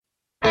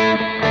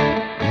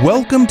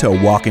Welcome to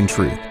Walk in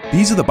Truth.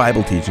 These are the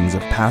Bible teachings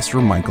of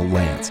Pastor Michael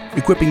Lance,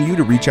 equipping you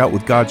to reach out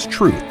with God's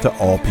truth to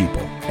all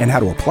people and how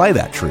to apply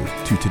that truth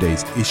to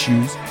today's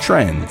issues,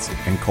 trends,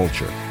 and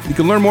culture. You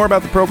can learn more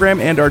about the program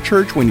and our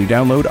church when you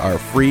download our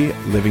free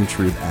Living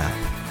Truth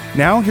app.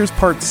 Now here's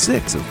part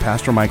 6 of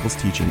Pastor Michael's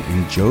teaching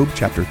in Job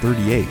chapter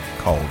 38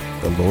 called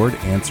The Lord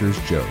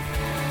Answers Job.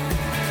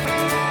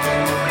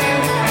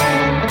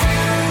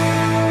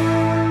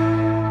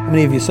 How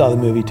many of you saw the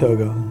movie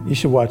Togo? You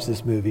should watch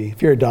this movie.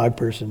 If you're a dog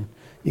person,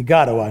 you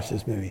got to watch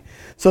this movie.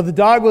 So the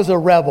dog was a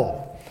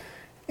rebel,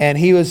 and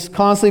he was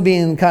constantly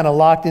being kind of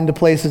locked into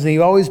places, and he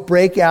would always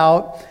break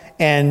out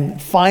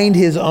and find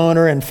his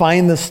owner and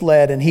find the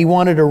sled, and he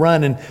wanted to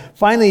run. And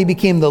finally, he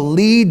became the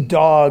lead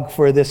dog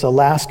for this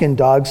Alaskan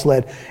dog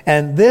sled,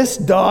 and this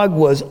dog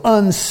was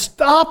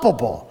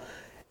unstoppable.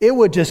 It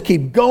would just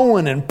keep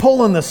going and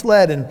pulling the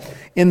sled. And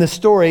in the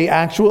story,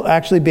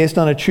 actually based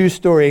on a true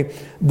story,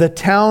 the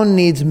town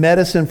needs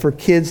medicine for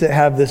kids that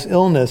have this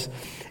illness.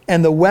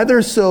 And the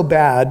weather's so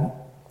bad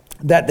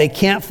that they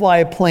can't fly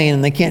a plane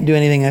and they can't do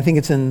anything. I think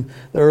it's in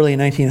the early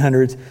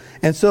 1900s.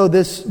 And so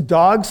this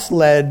dog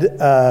sled,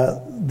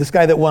 this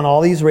guy that won all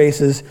these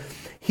races,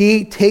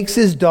 he takes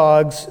his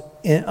dogs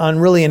on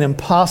really an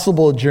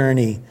impossible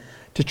journey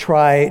to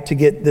try to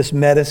get this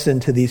medicine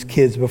to these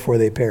kids before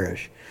they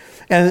perish.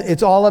 And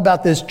it's all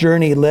about this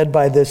journey led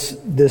by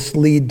this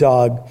lead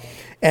dog.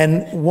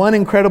 And one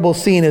incredible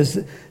scene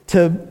is,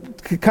 to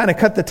kind of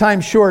cut the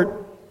time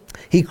short,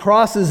 he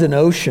crosses an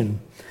ocean.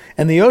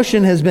 And the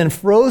ocean has been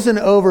frozen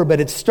over, but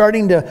it's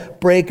starting to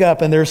break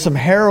up. And there's some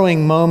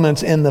harrowing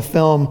moments in the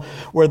film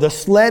where the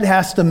sled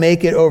has to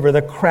make it over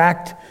the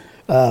cracked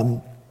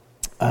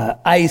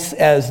ice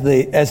as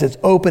it's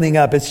opening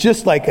up. It's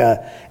just like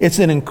it's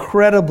an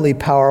incredibly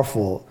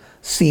powerful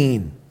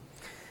scene.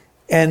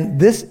 And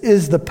this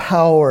is the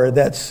power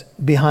that's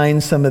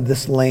behind some of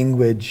this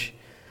language,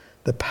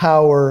 the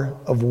power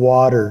of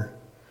water.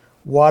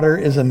 Water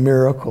is a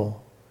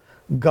miracle.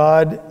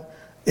 God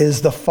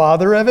is the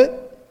father of it.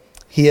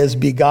 He has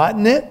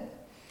begotten it.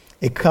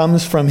 It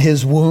comes from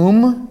his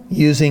womb,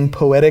 using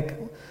poetic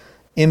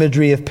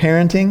imagery of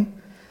parenting.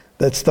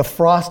 That's the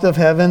frost of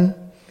heaven.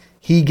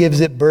 He gives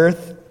it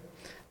birth.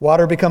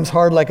 Water becomes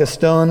hard like a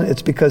stone.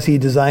 It's because he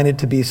designed it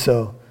to be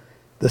so.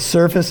 The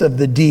surface of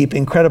the deep,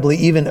 incredibly,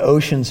 even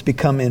oceans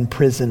become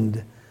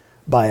imprisoned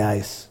by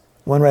ice.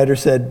 One writer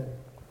said,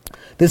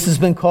 "This has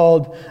been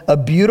called a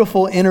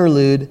beautiful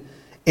interlude,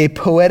 a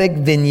poetic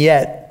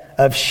vignette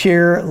of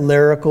sheer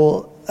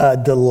lyrical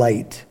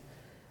delight.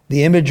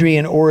 The imagery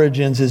in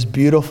Origins is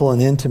beautiful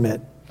and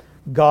intimate.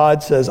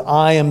 God says,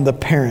 I am the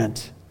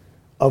parent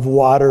of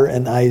water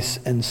and ice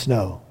and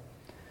snow."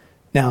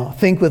 Now,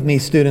 think with me,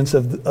 students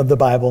of the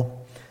Bible.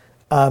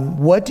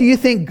 What do you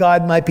think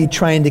God might be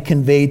trying to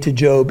convey to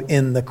Job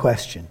in the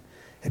question?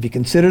 Have you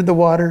considered the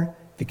water?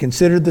 Have you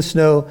considered the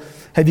snow?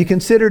 Have you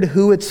considered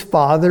who its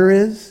father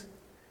is?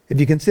 Have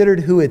you considered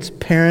who its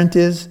parent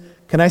is?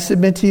 Can I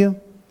submit to you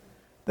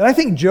that I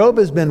think Job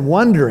has been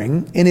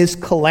wondering in his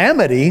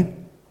calamity,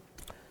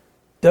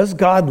 does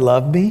God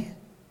love me?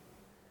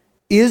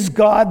 Is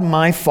God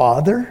my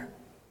father?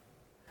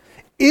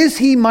 Is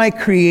he my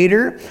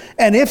creator?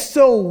 And if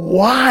so,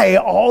 why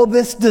all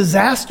this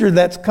disaster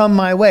that's come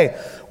my way?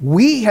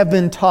 We have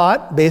been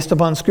taught, based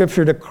upon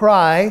Scripture, to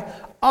cry,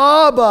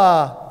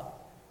 Abba,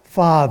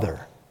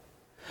 Father.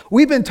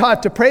 We've been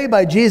taught to pray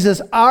by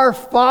Jesus, Our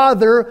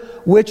Father,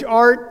 which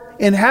art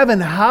in heaven,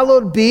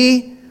 hallowed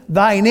be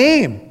thy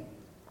name.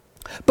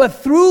 But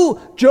through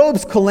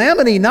Job's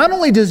calamity, not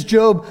only does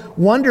Job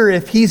wonder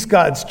if he's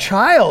God's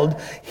child,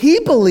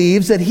 he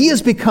believes that he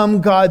has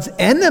become God's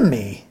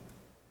enemy.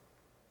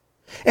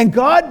 And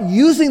God,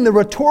 using the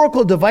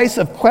rhetorical device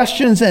of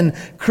questions and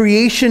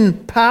creation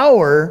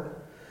power,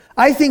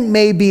 I think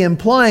may be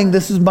implying,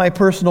 this is my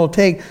personal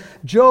take,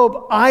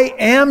 Job, I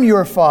am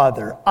your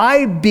father.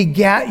 I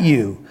begat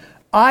you.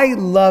 I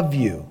love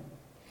you.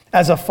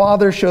 As a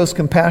father shows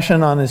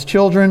compassion on his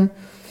children,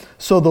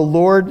 so the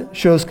Lord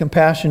shows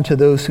compassion to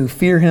those who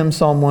fear him.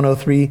 Psalm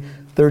 103,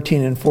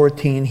 13 and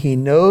 14. He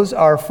knows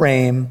our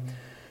frame.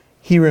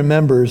 He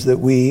remembers that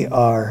we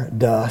are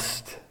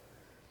dust.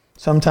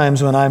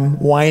 Sometimes when I'm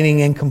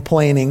whining and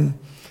complaining,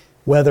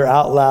 whether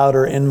out loud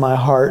or in my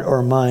heart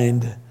or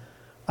mind,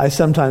 I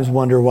sometimes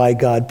wonder why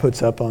God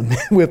puts up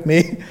with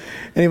me.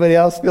 Anybody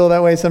else feel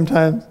that way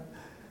sometimes?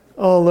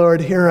 Oh Lord,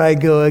 here I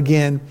go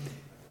again.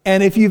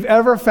 And if you've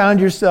ever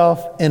found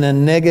yourself in a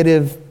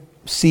negative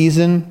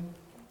season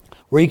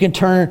where you can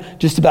turn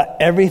just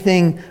about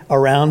everything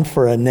around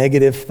for a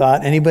negative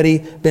thought, anybody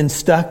been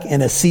stuck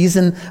in a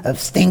season of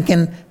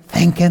stinking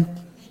thinking?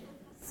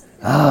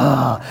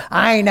 Oh,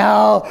 I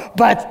know,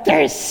 but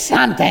there's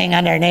something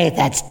underneath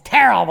that's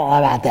terrible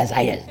about this.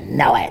 I just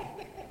know it.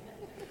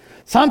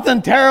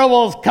 Something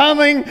terrible is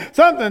coming.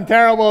 Something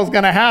terrible is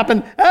going to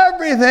happen.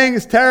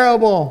 Everything's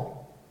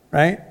terrible,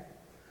 right?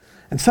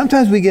 And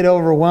sometimes we get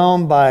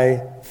overwhelmed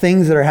by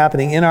things that are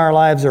happening in our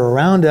lives or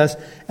around us,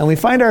 and we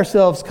find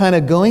ourselves kind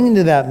of going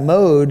into that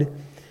mode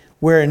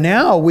where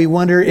now we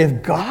wonder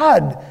if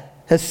God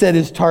has set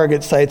his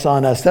target sights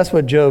on us. That's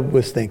what Job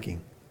was thinking.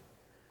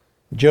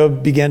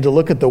 Job began to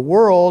look at the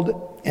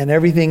world and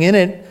everything in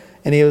it,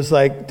 and he was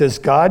like, does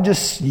God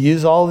just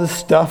use all this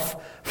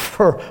stuff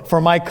for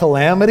my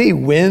calamity,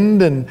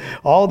 wind and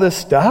all this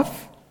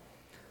stuff?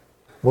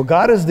 Well,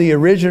 God is the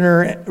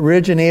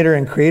originator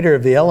and creator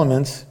of the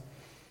elements.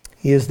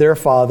 He is their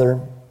father.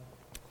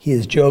 He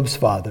is Job's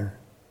father.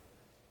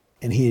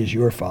 And he is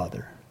your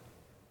father.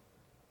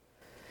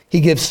 He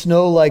gives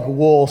snow like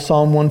wool,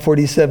 Psalm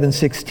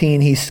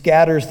 147:16. He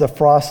scatters the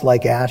frost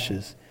like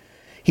ashes.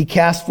 He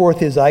casts forth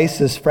his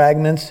ice as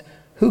fragments.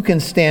 Who can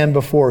stand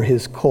before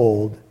his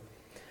cold?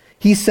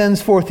 He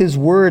sends forth his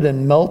word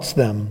and melts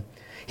them.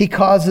 He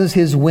causes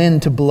his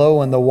wind to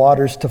blow and the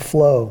waters to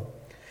flow.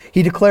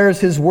 He declares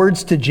his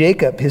words to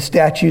Jacob, his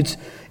statutes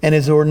and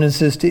his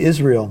ordinances to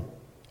Israel.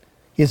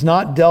 He has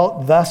not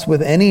dealt thus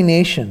with any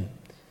nation.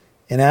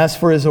 And as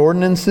for his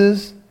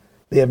ordinances,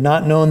 they have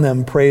not known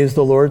them. Praise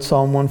the Lord.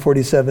 Psalm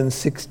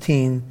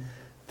 147:16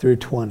 through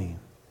 20.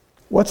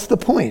 What's the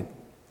point?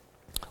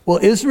 Well,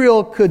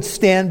 Israel could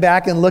stand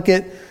back and look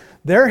at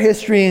their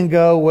history and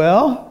go,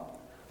 well,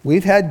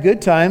 we've had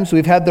good times.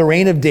 We've had the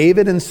reign of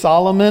David and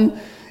Solomon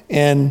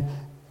and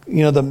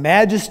the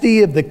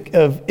majesty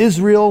of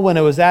Israel when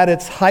it was at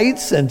its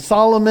heights, and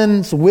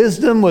Solomon's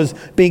wisdom was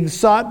being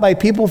sought by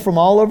people from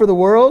all over the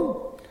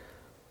world.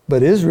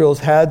 But Israel's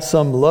had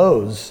some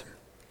lows,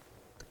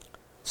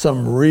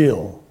 some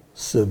real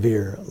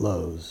severe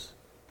lows.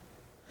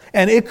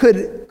 And it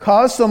could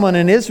cause someone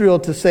in Israel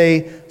to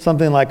say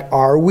something like,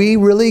 are we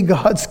really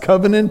God's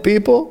covenant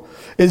people?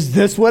 Is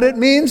this what it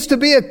means to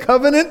be a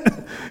covenant,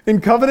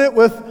 in covenant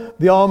with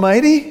the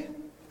Almighty?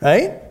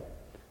 Right?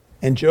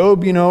 And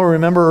Job,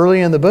 remember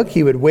early in the book,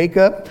 he would wake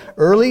up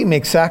early,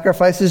 make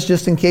sacrifices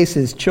just in case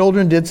his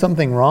children did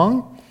something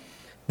wrong.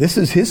 This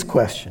is his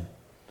question.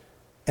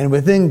 And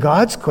within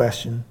God's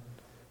question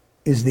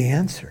is the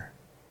answer.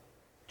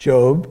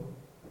 Job,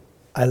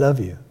 I love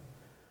you.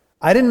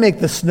 I didn't make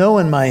the snow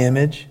in my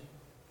image.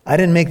 I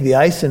didn't make the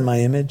ice in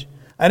my image.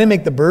 I didn't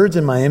make the birds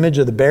in my image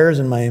or the bears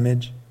in my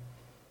image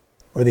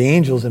or the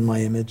angels in my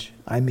image.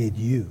 I made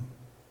you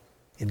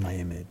in my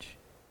image.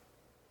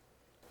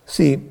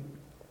 See,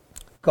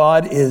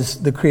 God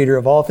is the creator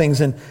of all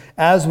things. And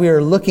as we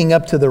are looking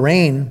up to the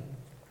rain,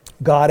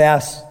 God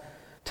asks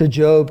to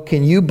Job,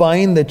 can you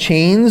bind the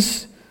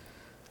chains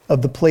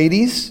of the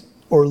Pleiades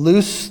or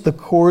loose the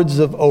cords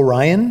of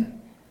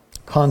Orion?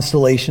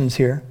 Constellations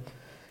here.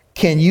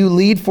 Can you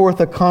lead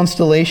forth a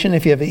constellation?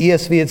 If you have an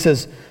ESV, it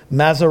says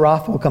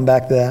Mazaroth. We'll come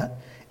back to that.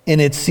 In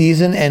its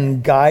season,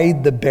 and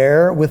guide the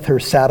bear with her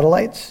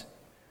satellites?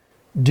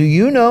 Do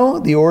you know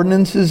the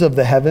ordinances of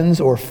the heavens,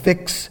 or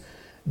fix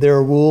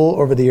their rule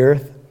over the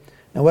earth?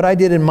 Now, what I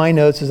did in my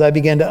notes is I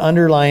began to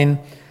underline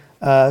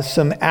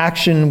some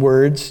action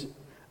words.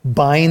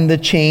 Bind the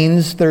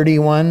chains,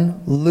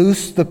 31.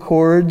 Loose the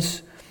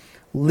cords.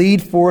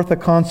 Lead forth a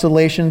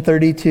constellation,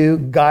 32.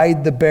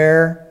 Guide the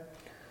bear.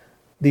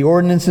 The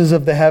ordinances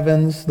of the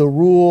heavens, the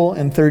rule,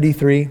 in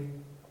 33.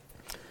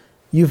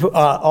 You've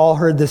all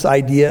heard this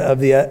idea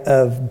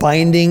of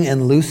binding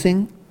and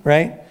loosing,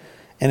 right?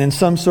 And in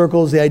some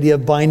circles, the idea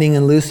of binding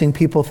and loosing,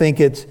 people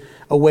think it's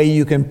a way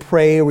you can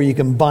pray where you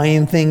can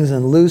bind things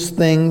and loose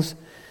things.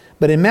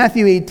 But in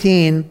Matthew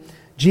 18,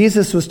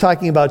 Jesus was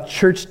talking about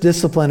church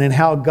discipline and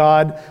how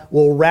God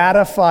will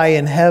ratify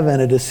in heaven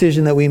a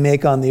decision that we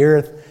make on the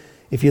earth,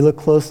 if you look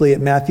closely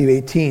at Matthew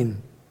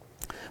 18.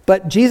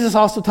 But Jesus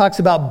also talks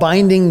about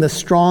binding the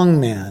strong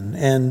man,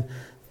 and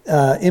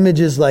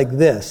images like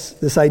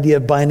this idea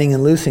of binding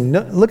and loosing.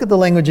 Look at the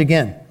language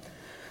again.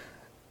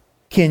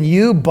 Can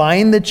you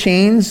bind the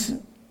chains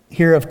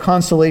here of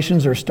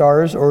constellations or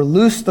stars, or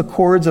loose the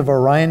cords of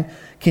Orion?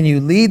 Can you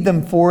lead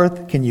them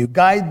forth? Can you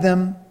guide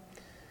them?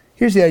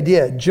 Here's the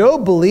idea.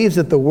 Job believes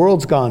that the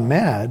world's gone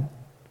mad,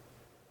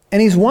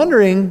 and he's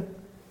wondering,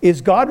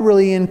 is God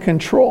really in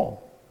control?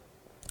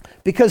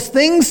 Because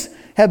things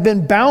have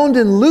been bound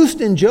and loosed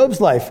in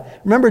Job's life.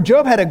 Remember,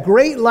 Job had a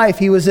great life.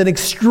 He was an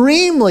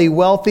extremely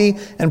wealthy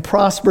and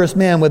prosperous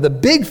man with a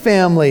big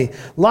family,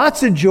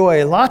 lots of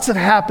joy, lots of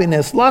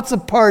happiness, lots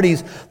of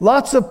parties,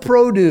 lots of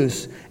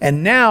produce.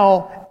 And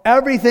now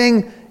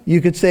everything, you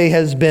could say,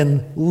 has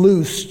been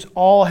loosed.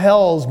 All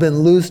hell's been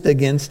loosed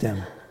against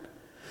him.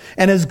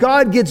 And as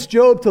God gets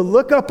Job to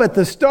look up at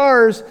the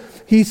stars,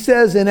 he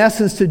says, in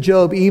essence, to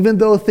Job, even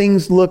though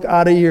things look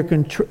out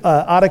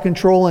of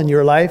control in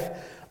your life,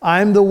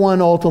 I'm the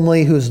one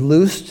ultimately who's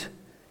loosed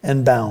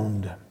and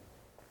bound.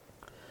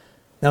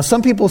 Now,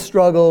 some people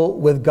struggle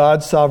with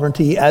God's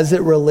sovereignty as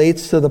it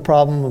relates to the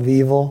problem of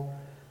evil,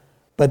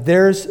 but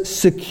there's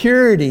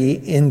security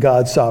in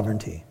God's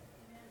sovereignty.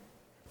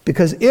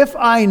 Because if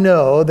I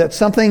know that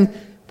something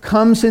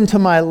comes into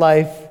my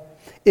life,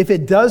 if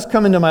it does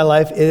come into my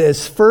life, it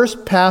has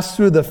first passed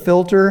through the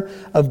filter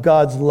of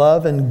God's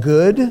love and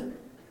good,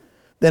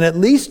 then at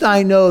least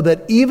I know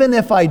that even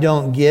if I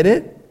don't get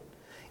it,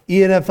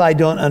 even if I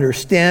don't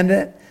understand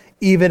it,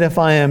 even if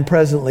I am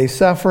presently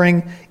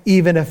suffering,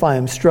 even if I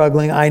am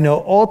struggling. I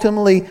know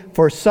ultimately,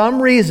 for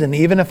some reason,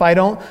 even if I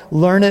don't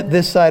learn it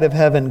this side of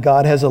heaven,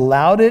 God has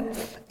allowed it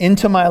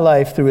into my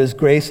life through his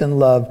grace and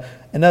love.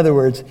 In other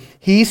words,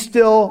 he's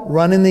still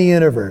running the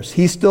universe.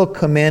 He's still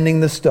commanding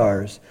the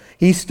stars.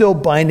 He's still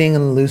binding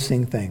and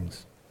loosing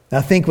things.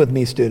 Now think with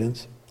me,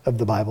 students of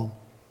the Bible.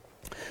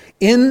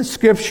 In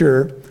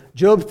Scripture,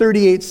 Job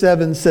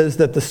 38:7 says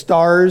that the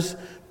stars,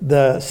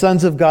 the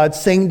sons of God,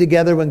 sang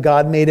together when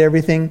God made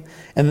everything.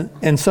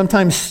 And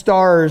sometimes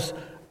stars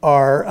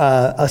are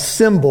a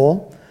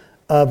symbol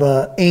of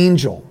an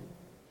angel.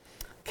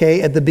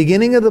 Okay, at the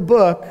beginning of the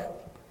book,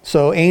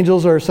 so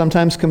angels are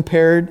sometimes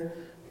compared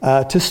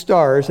to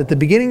stars. At the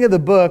beginning of the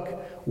book,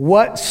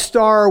 what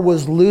star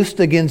was loosed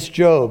against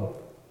Job?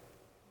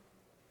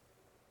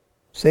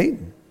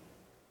 Satan.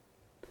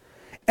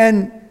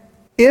 And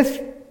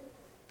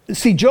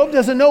Job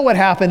doesn't know what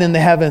happened in the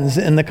heavens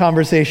in the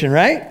conversation,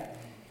 right?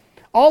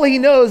 All he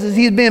knows is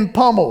he's been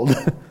pummeled.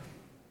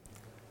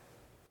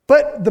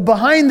 But the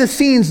behind the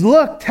scenes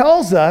look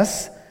tells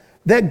us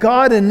that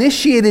God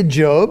initiated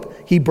Job.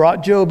 He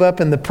brought Job up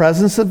in the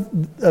presence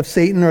of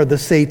Satan, or the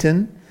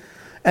Satan.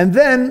 And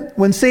then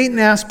when Satan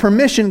asked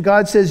permission,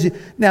 God says,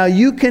 now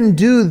you can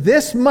do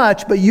this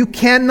much, but you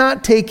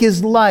cannot take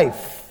his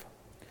life.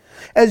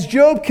 As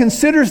Job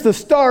considers the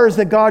stars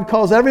that God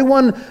calls every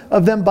one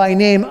of them by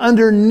name,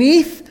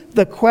 underneath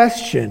the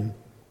question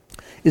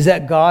is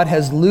that God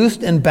has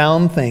loosed and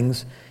bound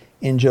things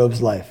in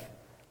Job's life.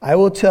 I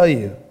will tell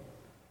you,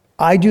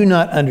 I do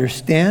not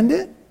understand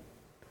it.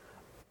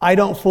 I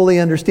don't fully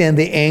understand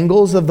the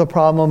angles of the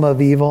problem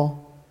of evil,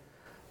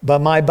 but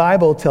my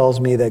Bible tells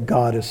me that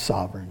God is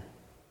sovereign.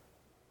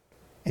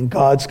 And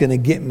God's going to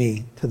get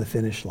me to the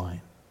finish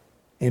line.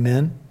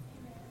 Amen?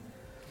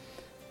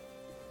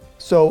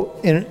 So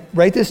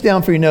write this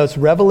down for your notes.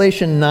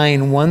 Revelation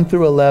 9, 1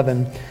 through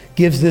 11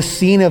 gives this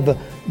scene of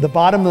the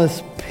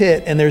bottomless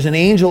pit, and there's an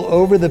angel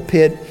over the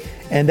pit,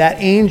 and that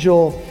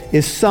angel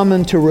is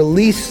summoned to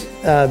release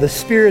the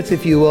spirits,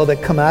 if you will,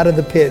 that come out of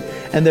the pit,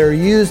 and they're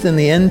used in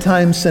the end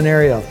time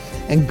scenario.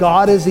 And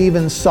God is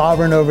even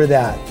sovereign over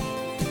that.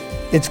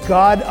 It's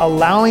God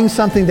allowing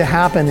something to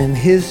happen in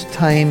his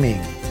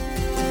timing.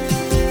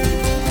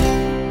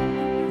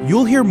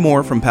 You'll hear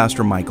more from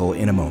Pastor Michael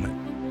in a moment.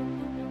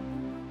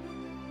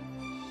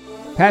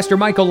 Pastor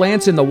Michael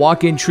Lance and the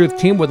Walk-In Truth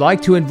team would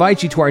like to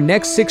invite you to our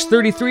next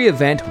 633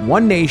 event,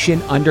 One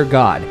Nation Under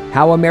God,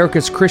 How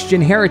America's Christian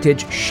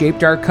Heritage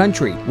Shaped Our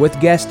Country, with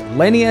guest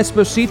Lenny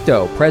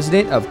Esposito,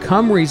 president of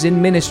Come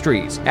Reason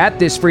Ministries. At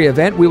this free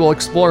event, we will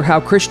explore how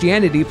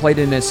Christianity played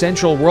an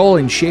essential role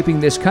in shaping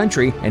this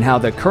country, and how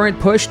the current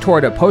push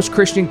toward a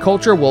post-Christian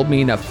culture will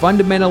mean a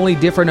fundamentally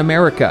different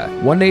America.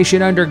 One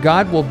Nation Under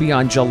God will be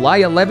on July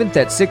 11th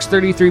at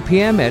 6:33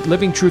 p.m. at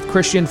Living Truth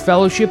Christian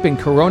Fellowship in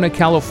Corona,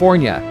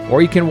 California,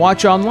 or you can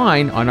watch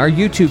online on our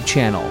YouTube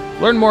channel.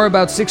 Learn more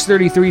about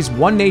 633's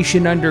One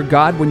Nation Under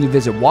God when you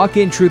visit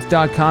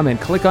walkintruth.com and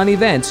click on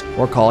events,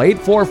 or call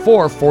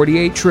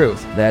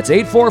 844-48-TRUTH. That's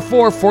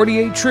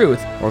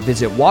 844-48-TRUTH, or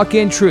visit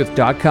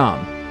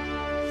walkintruth.com.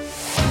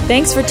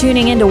 Thanks for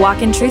tuning in to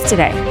Walk in Truth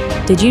today.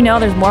 Did you know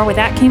there's more where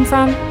that came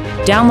from?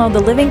 Download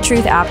the Living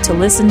Truth app to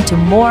listen to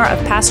more of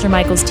Pastor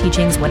Michael's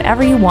teachings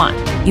whenever you want.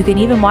 You can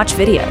even watch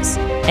videos.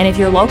 And if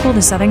you're local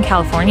to Southern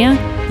California,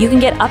 you can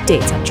get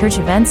updates on church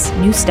events,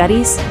 new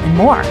studies, and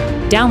more.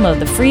 Download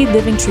the free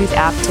Living Truth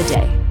app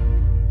today.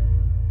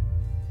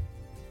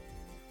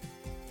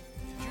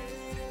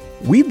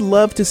 We'd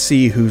love to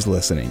see who's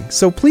listening,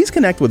 so please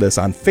connect with us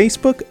on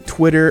Facebook,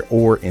 Twitter,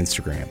 or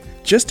Instagram.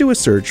 Just do a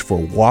search for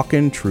Walk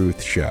in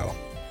Truth Show.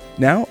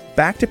 Now,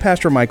 back to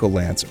Pastor Michael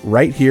Lance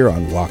right here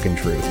on Walk in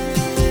Truth.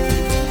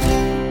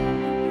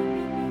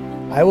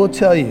 I will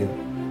tell you,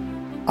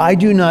 I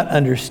do not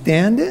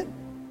understand it.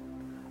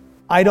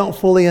 I don't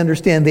fully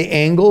understand the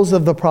angles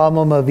of the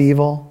problem of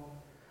evil,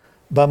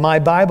 but my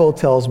Bible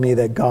tells me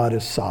that God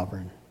is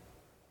sovereign.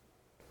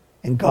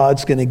 And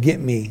God's going to get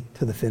me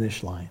to the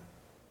finish line.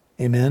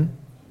 Amen?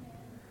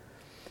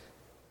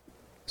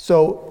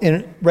 So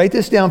write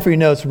this down for your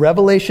notes.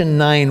 Revelation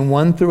 9,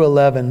 1 through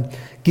 11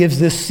 gives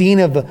this scene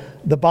of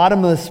the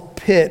bottomless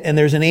pit, and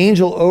there's an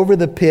angel over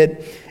the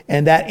pit,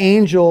 and that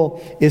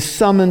angel is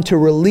summoned to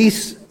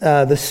release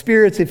the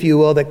spirits, if you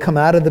will, that come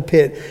out of the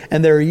pit,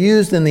 and they're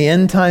used in the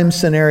end time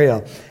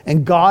scenario.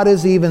 And God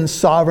is even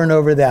sovereign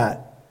over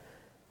that.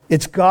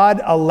 It's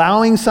God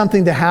allowing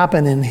something to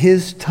happen in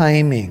his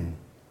timing.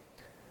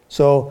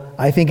 So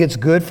I think it's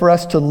good for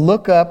us to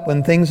look up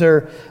when things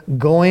are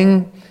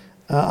going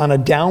on a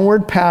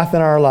downward path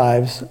in our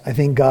lives. I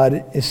think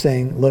God is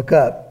saying, look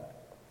up.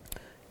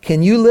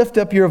 Can you lift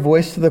up your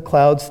voice to the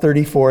clouds,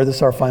 34, this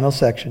is our final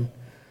section,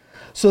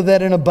 so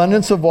that an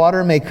abundance of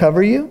water may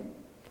cover you?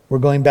 We're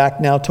going back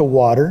now to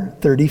water,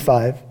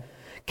 35.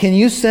 Can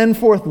you send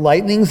forth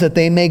lightnings that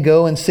they may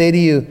go and say to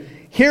you,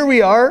 here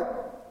we are?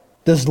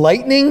 Does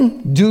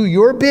lightning do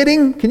your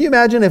bidding? Can you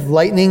imagine if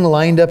lightning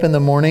lined up in the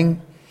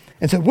morning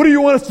and said, what do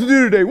you want us to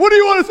do today? What do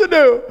you want us to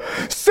do?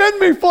 Send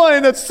me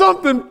flying at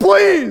something,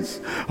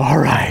 please. All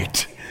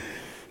right.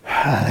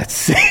 Let's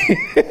see.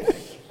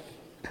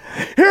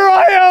 Here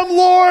I am,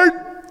 Lord,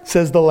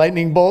 says the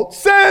lightning bolt.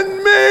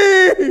 Send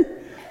me.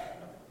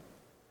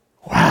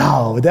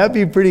 Wow, would that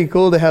be pretty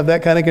cool to have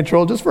that kind of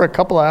control just for a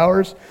couple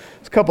hours?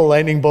 It's a couple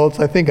lightning bolts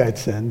I think I'd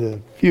send to a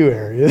few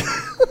areas.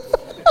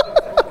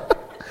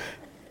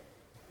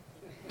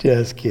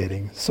 Just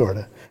kidding, sort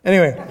of.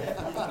 Anyway.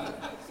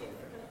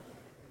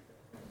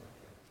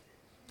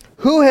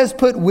 Who has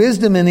put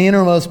wisdom in the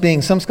innermost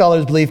being? Some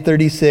scholars believe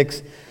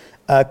 36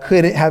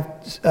 could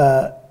have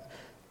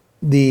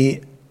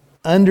the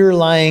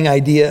underlying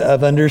idea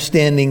of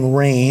understanding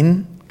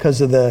rain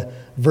because of the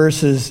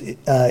verses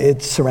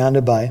it's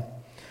surrounded by.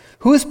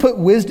 Who has put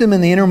wisdom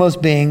in the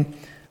innermost being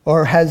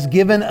or has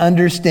given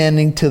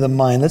understanding to the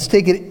mind? Let's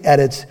take it at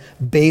its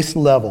base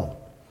level.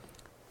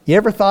 You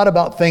ever thought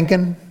about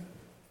thinking?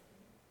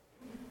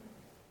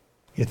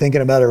 You're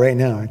thinking about it right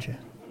now, aren't you?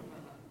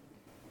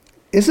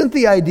 Isn't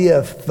the idea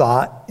of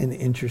thought an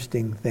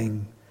interesting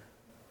thing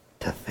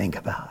to think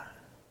about?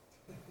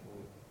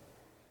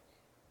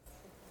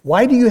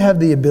 Why do you have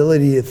the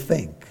ability to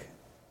think?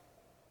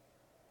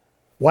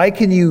 Why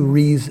can you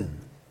reason?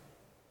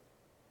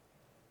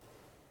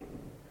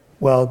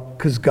 Well,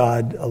 because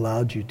God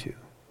allowed you to.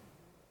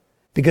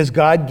 Because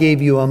God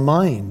gave you a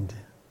mind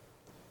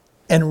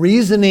and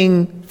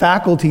reasoning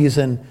faculties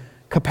and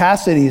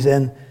capacities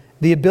and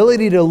the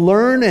ability to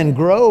learn and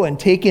grow and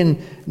take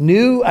in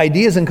new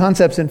ideas and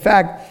concepts. In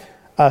fact,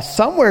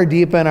 somewhere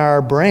deep in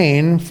our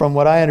brain, from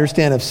what I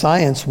understand of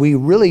science, we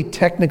really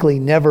technically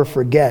never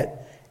forget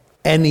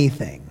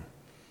anything.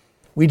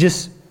 We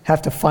just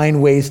have to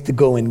find ways to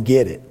go and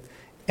get it.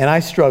 And I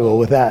struggle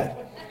with that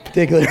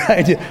particular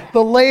idea.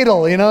 The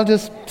ladle,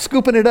 just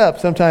scooping it up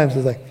sometimes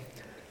is like.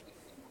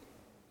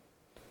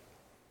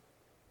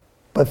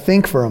 But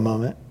think for a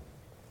moment.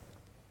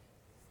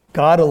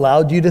 God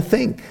allowed you to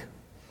think.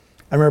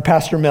 I remember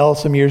Pastor Mel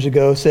some years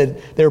ago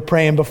said they were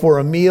praying before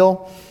a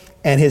meal,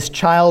 and his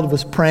child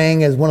was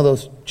praying as one of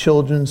those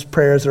children's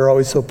prayers that are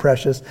always so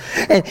precious.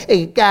 And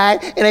hey,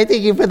 God, and I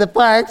thank you for the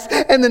forks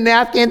and the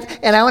napkins,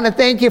 and I want to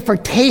thank you for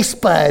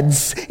taste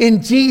buds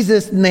in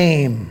Jesus'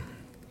 name.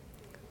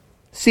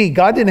 See,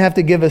 God didn't have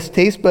to give us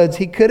taste buds.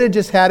 He could have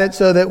just had it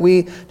so that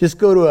we just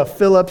go to a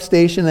fill-up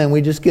station and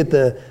we just get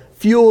the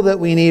fuel that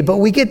we need, but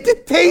we get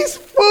to taste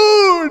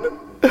food.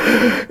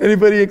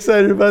 Anybody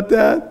excited about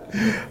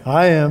that?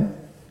 I am.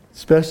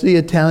 Especially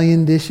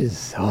Italian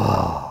dishes.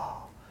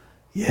 Oh,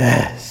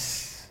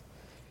 yes.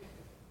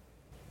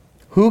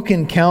 Who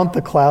can count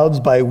the clouds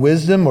by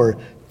wisdom or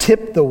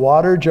tip the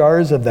water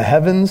jars of the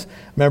heavens?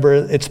 Remember,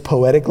 it's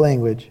poetic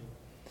language.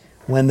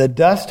 When the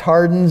dust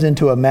hardens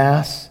into a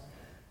mass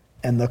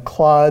and the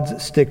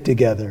clods stick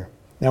together.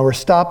 Now we're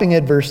stopping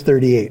at verse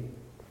 38.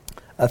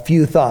 A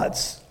few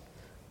thoughts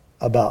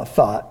about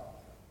thought.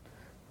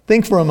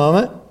 Think for a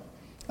moment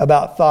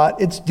about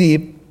thought. It's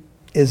deep,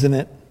 isn't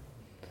it?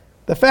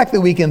 The fact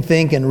that we can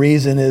think and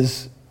reason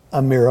is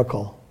a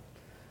miracle.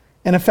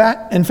 And in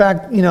fact,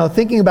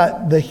 thinking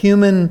about the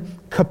human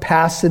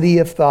capacity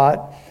of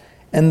thought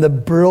and the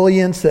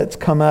brilliance that's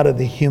come out of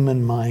the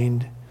human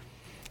mind,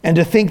 and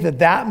to think that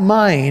that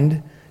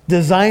mind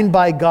designed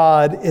by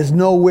God is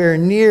nowhere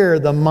near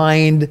the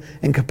mind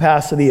and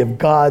capacity of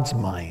God's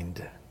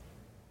mind.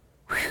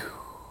 Whew.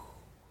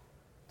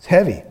 It's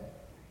heavy.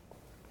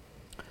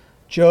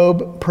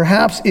 Job,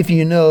 perhaps if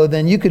you know,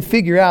 then you could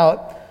figure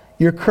out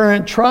your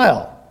current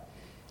trial.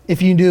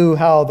 If you knew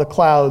how the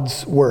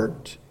clouds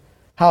worked,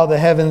 how the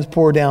heavens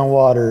pour down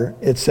water,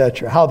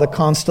 etc., how the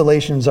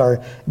constellations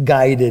are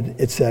guided,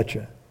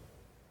 etc.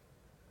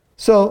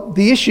 So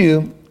the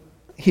issue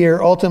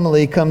here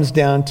ultimately comes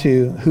down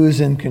to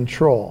who's in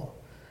control.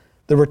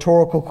 The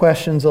rhetorical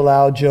questions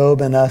allow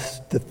Job and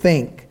us to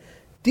think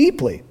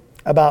deeply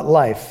about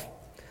life.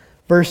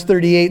 Verse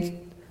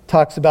 38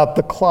 talks about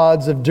the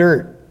clods of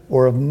dirt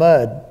or of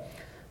mud.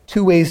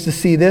 Two ways to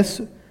see this.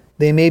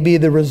 They may be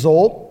the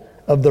result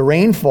of the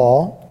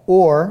rainfall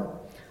or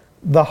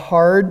the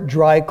hard,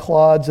 dry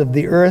clods of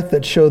the earth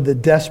that show the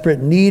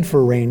desperate need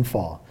for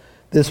rainfall.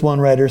 This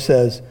one writer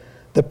says,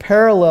 the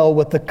parallel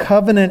with the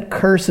covenant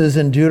curses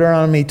in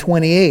Deuteronomy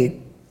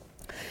 28,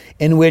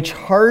 in which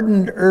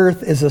hardened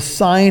earth is a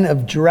sign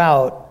of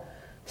drought,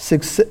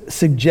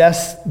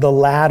 suggests the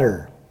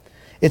latter.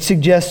 It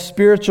suggests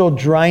spiritual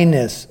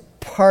dryness,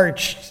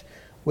 parched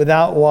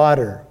without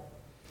water.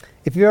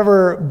 If you've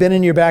ever been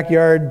in your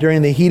backyard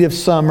during the heat of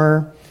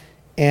summer,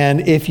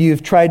 and if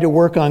you've tried to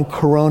work on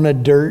Corona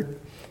dirt,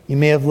 you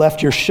may have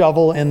left your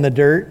shovel in the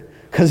dirt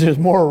because there's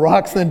more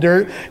rocks than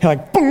dirt. You're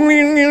like,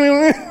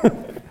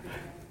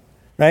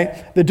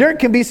 right? The dirt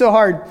can be so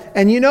hard.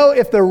 And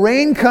if the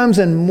rain comes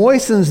and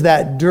moistens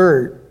that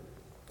dirt,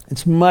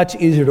 it's much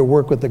easier to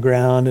work with the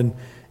ground and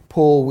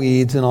pull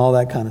weeds and all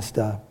that kind of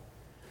stuff.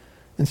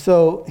 And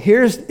so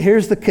here's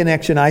the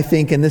connection, I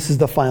think, and this is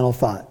the final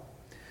thought.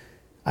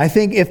 I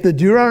think if the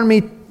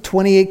Deuteronomy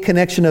 28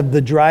 connection of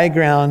the dry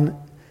ground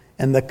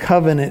and the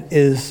covenant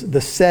is the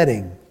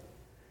setting,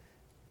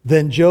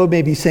 then Job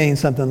may be saying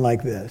something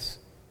like this.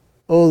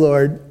 Oh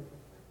Lord,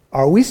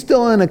 are we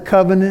still in a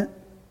covenant?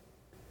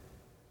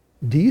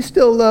 Do you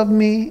still love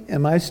me?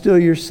 Am I still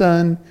your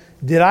son?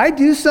 Did I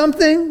do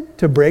something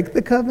to break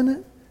the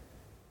covenant?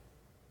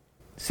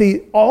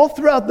 See, all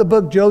throughout the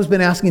book, Job's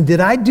been asking,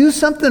 did I do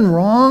something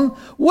wrong?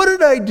 What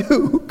did I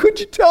do? Could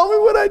you tell me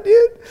what I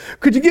did?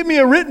 Could you give me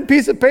a written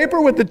piece of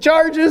paper with the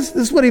charges?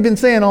 This is what he's been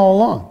saying all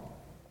along.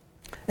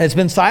 And it's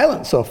been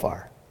silent so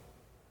far.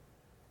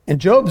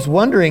 And Job's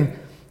wondering,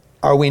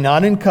 are we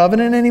not in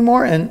covenant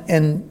anymore?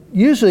 And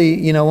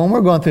usually, when we're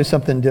going through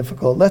something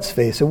difficult, let's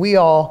face it, we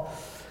all,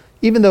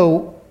 even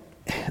though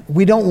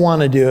we don't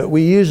want to do it,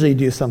 we usually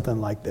do something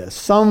like this.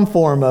 Some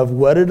form of,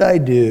 what did I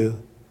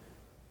do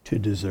to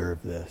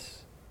deserve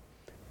this?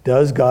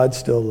 Does God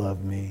still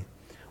love me?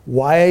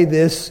 Why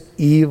this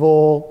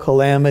evil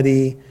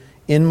calamity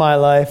in my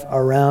life,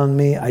 around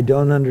me? I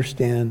don't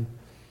understand.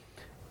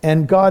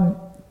 And God,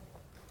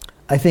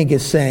 I think,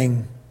 is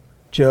saying,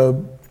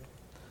 Job,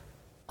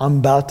 I'm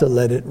about to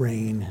let it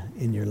rain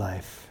in your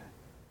life.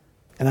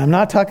 And I'm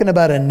not talking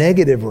about a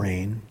negative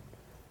rain.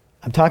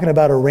 I'm talking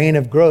about a rain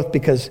of growth,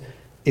 because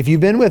if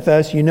you've been with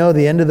us, you know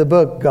the end of the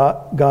book,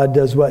 God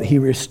does what? He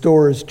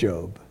restores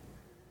Job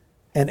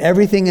and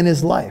everything in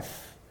his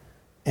life.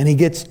 And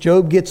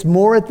Job gets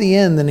more at the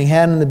end than he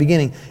had in the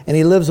beginning. And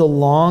he lives a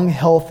long,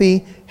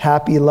 healthy,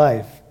 happy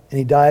life. And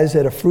he dies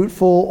at a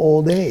fruitful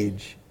old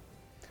age.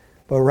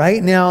 But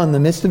right now, in the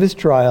midst of his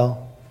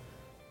trial,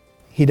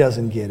 he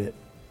doesn't get it.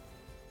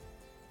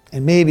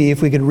 And maybe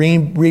if we could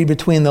read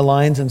between the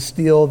lines and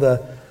steal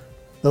the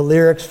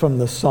lyrics from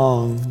the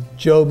song,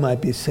 Job might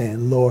be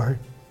saying, Lord,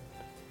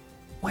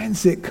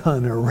 when's it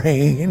gonna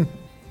rain?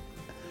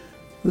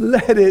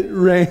 Let it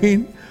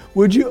rain.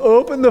 Would you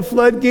open the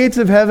floodgates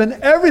of heaven?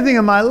 Everything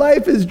in my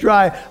life is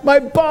dry. My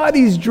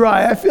body's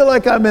dry. I feel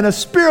like I'm in a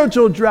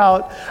spiritual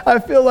drought. I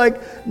feel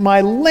like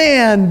my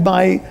land,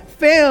 my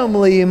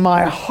family,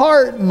 my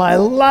heart, my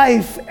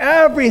life,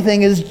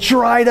 everything is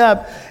dried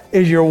up.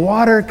 Is your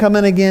water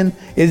coming again?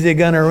 Is it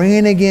going to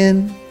rain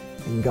again?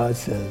 And God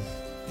says,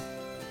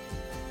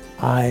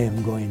 I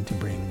am going to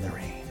bring the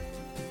rain.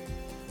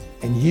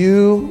 And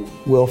you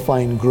will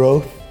find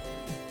growth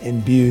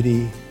and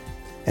beauty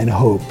and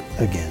hope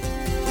again.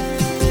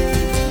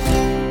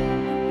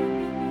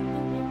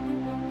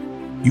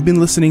 You've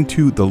been listening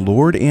to The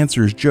Lord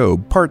Answers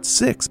Job, Part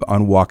 6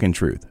 on Walk in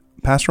Truth.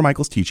 Pastor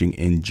Michael's teaching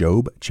in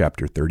Job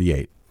chapter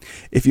 38.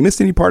 If you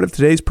missed any part of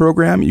today's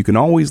program, you can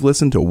always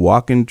listen to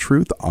Walk in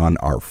Truth on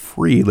our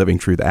free Living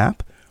Truth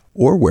app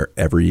or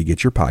wherever you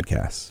get your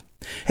podcasts.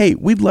 Hey,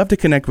 we'd love to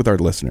connect with our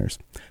listeners.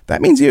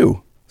 That means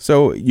you.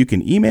 So you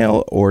can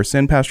email or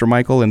send Pastor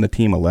Michael and the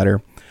team a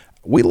letter.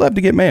 We love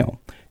to get mail.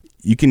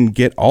 You can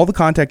get all the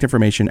contact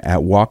information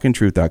at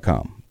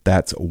walkintruth.com.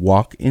 That's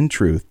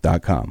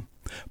walkintruth.com.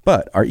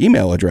 But our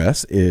email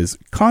address is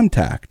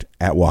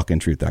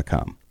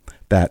contact@walkintruth.com.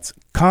 That's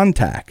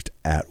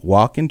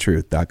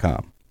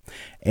contact@walkintruth.com.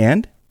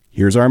 And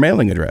here's our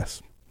mailing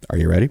address. Are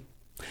you ready?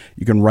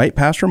 You can write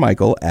Pastor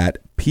Michael at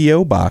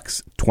P.O.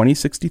 Box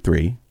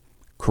 2063,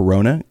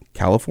 Corona,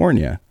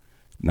 California,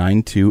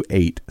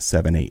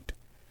 92878.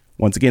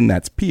 Once again,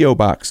 that's P.O.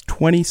 Box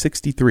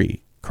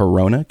 2063,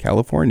 Corona,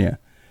 California,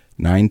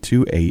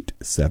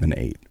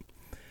 92878.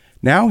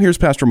 Now, here's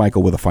Pastor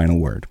Michael with a final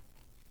word.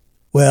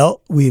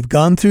 Well, we've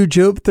gone through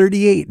Job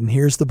 38, and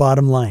here's the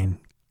bottom line.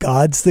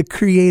 God's the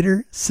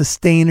creator,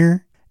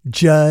 sustainer,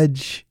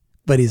 judge,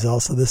 but he's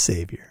also the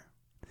savior.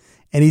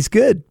 And he's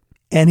good.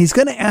 And he's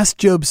going to ask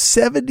Job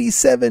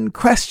 77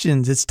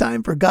 questions. It's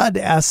time for God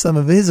to ask some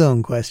of his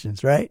own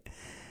questions, right?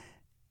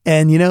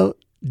 And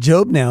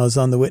Job now is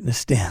on the witness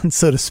stand,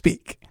 so to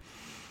speak.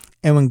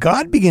 And when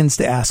God begins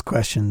to ask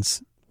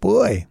questions,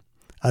 boy,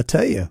 I'll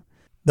tell you,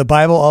 the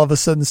Bible all of a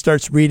sudden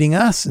starts reading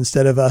us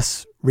instead of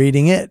us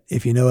reading it,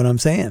 if you know what I'm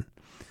saying.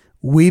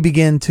 We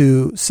begin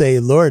to say,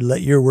 Lord,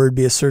 let your word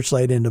be a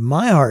searchlight into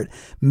my heart.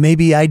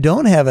 Maybe I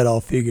don't have it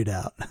all figured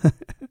out.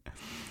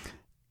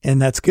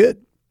 And that's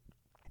good.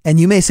 And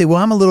you may say, well,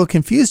 I'm a little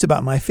confused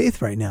about my faith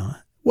right now.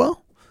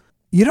 Well,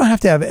 you don't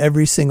have to have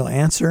every single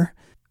answer,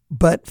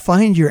 but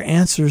find your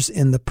answers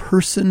in the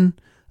person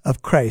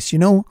of Christ. You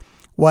know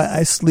why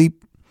I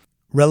sleep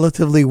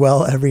relatively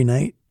well every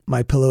night?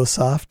 My pillow is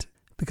soft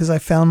because I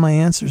found my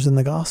answers in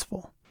the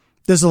gospel.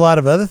 There's a lot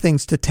of other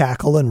things to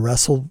tackle and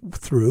wrestle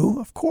through,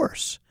 of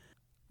course.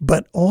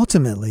 But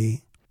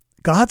ultimately,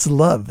 God's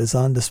love is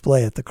on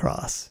display at the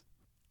cross.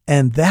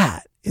 And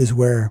that is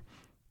where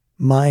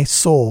my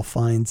soul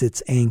finds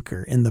its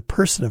anchor, in the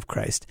person of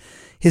Christ.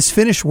 His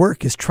finished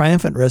work, his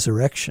triumphant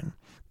resurrection,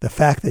 the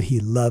fact that he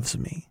loves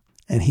me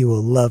and he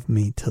will love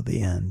me till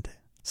the end.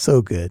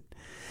 So good.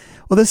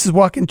 Well, this is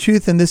Walk in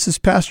Truth, and this is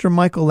Pastor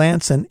Michael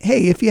Lantz. And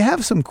hey, if you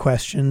have some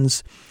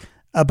questions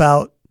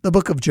about the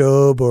book of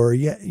Job, or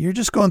you're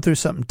just going through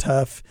something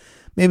tough,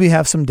 maybe you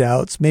have some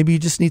doubts, maybe you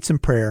just need some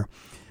prayer,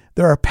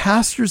 there are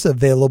pastors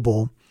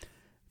available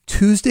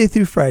Tuesday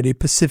through Friday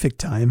Pacific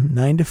time,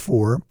 9 to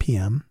 4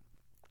 p.m.,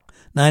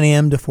 9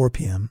 a.m. to 4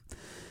 p.m.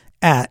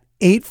 at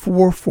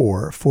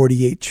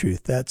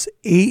 844-48-TRUTH. That's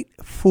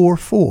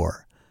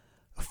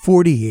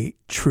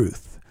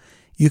 844-48-TRUTH.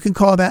 You can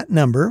call that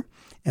number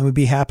and we'd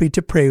be happy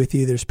to pray with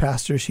you. There's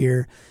pastors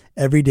here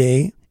every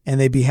day, and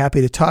they'd be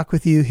happy to talk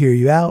with you, hear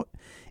you out,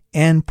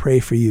 and pray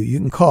for you. You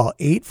can call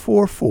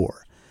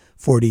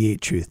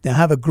 844-48-TRUTH. Now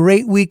have a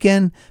great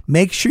weekend.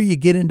 Make sure you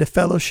get into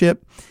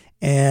fellowship,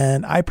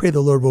 and I pray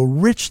the Lord will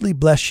richly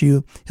bless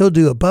you. He'll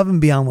do above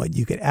and beyond what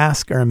you could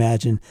ask or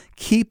imagine.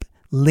 Keep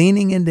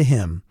leaning into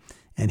Him,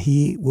 and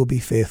He will be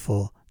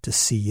faithful to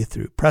see you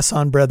through. Press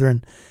on,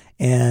 brethren,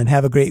 and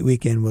have a great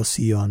weekend. We'll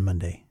see you on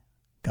Monday.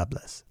 God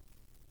bless.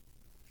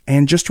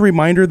 And just a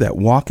reminder that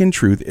Walk in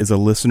Truth is a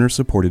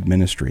listener-supported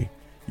ministry.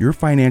 Your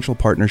financial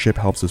partnership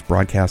helps us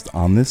broadcast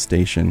on this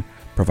station,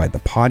 provide the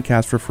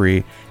podcast for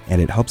free,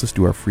 and it helps us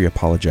do our free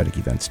apologetic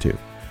events too.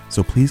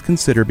 So please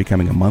consider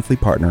becoming a monthly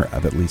partner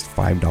of at least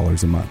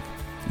 $5 a month.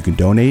 You can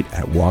donate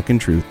at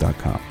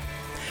walkintruth.com.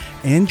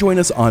 And join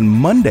us on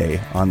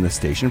Monday on this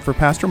station for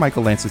Pastor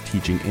Michael Lance's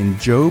teaching in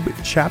Job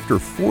chapter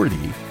 40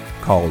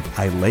 called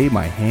I Lay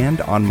My Hand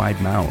on My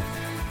Mouth.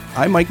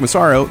 I'm Mike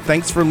Massaro.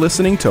 Thanks for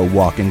listening to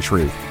Walk in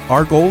Truth.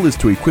 Our goal is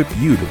to equip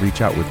you to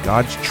reach out with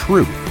God's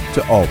truth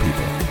to all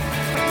people.